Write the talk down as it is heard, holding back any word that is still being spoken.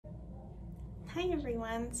Hi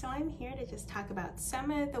everyone, so I'm here to just talk about some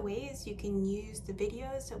of the ways you can use the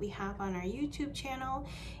videos that we have on our YouTube channel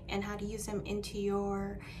and how to use them into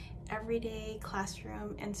your everyday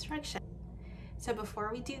classroom instruction. So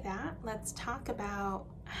before we do that, let's talk about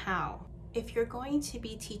how. If you're going to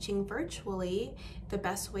be teaching virtually, the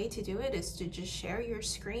best way to do it is to just share your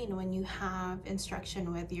screen when you have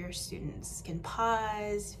instruction with your students. You can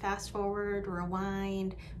pause, fast forward,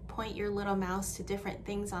 rewind, point your little mouse to different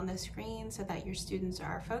things on the screen so that your students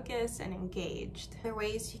are focused and engaged. Other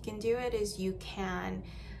ways you can do it is you can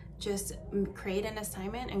just create an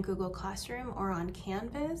assignment in Google Classroom or on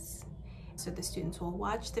Canvas. So the students will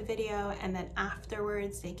watch the video and then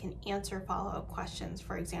afterwards they can answer follow-up questions.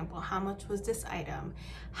 For example, how much was this item?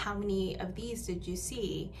 How many of these did you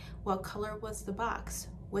see? What color was the box?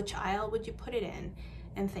 Which aisle would you put it in?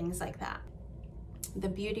 And things like that. The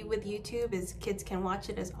beauty with YouTube is kids can watch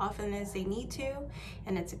it as often as they need to,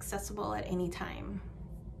 and it's accessible at any time.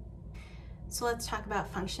 So let's talk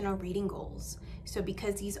about functional reading goals. So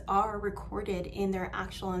because these are recorded in their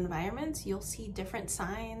actual environments, you'll see different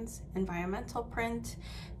signs, environmental print,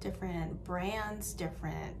 different brands,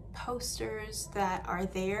 different posters that are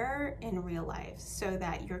there in real life so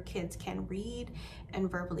that your kids can read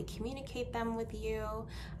and verbally communicate them with you.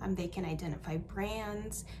 They can identify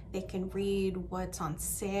brands, they can read what's on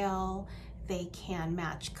sale, they can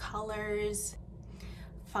match colors.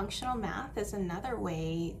 Functional math is another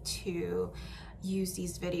way to use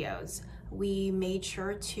these videos. We made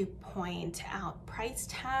sure to point out price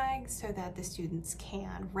tags so that the students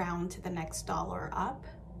can round to the next dollar up.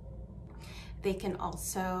 They can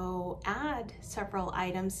also add several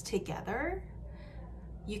items together.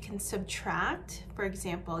 You can subtract. For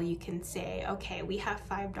example, you can say, okay, we have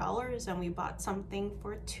 $5 and we bought something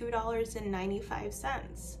for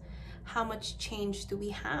 $2.95. How much change do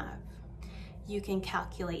we have? You can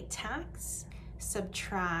calculate tax,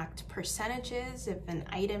 subtract percentages if an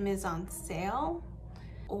item is on sale,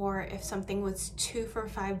 or if something was 2 for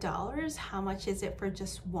 $5, how much is it for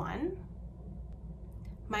just 1?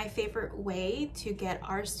 My favorite way to get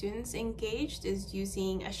our students engaged is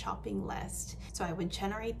using a shopping list. So I would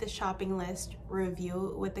generate the shopping list,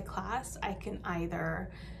 review it with the class. I can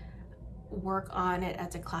either work on it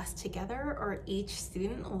as a class together, or each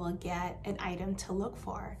student will get an item to look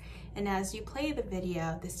for. And as you play the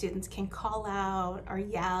video, the students can call out or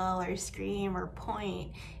yell or scream or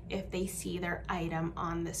point if they see their item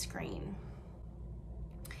on the screen.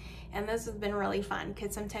 And this has been really fun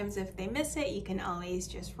because sometimes if they miss it, you can always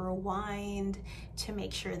just rewind to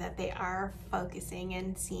make sure that they are focusing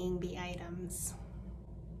and seeing the items.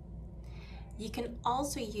 You can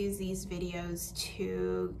also use these videos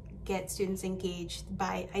to get students engaged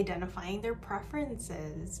by identifying their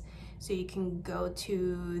preferences. So you can go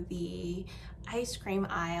to the ice cream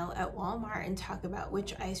aisle at Walmart and talk about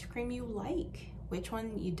which ice cream you like, which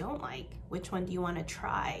one you don't like, which one do you want to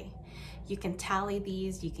try. You can tally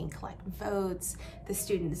these, you can collect votes. The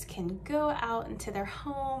students can go out into their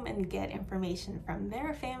home and get information from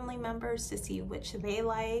their family members to see which they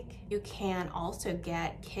like. You can also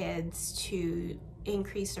get kids to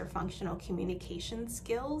increase their functional communication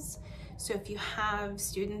skills. So if you have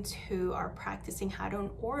students who are practicing how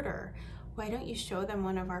to order, why don't you show them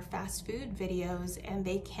one of our fast food videos and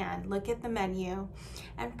they can look at the menu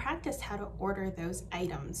and practice how to order those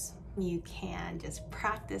items. You can just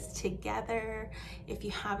practice together. If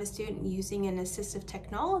you have a student using an assistive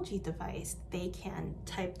technology device, they can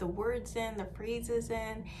type the words in, the phrases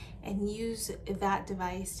in, and use that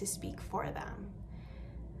device to speak for them.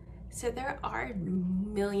 So there are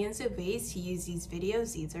millions of ways to use these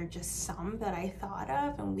videos. These are just some that I thought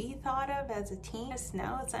of and we thought of as a team. Let us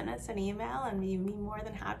know, send us an email and we'd be more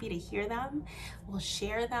than happy to hear them. We'll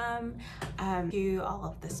share them to all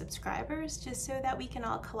of the subscribers just so that we can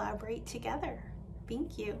all collaborate together.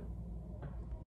 Thank you.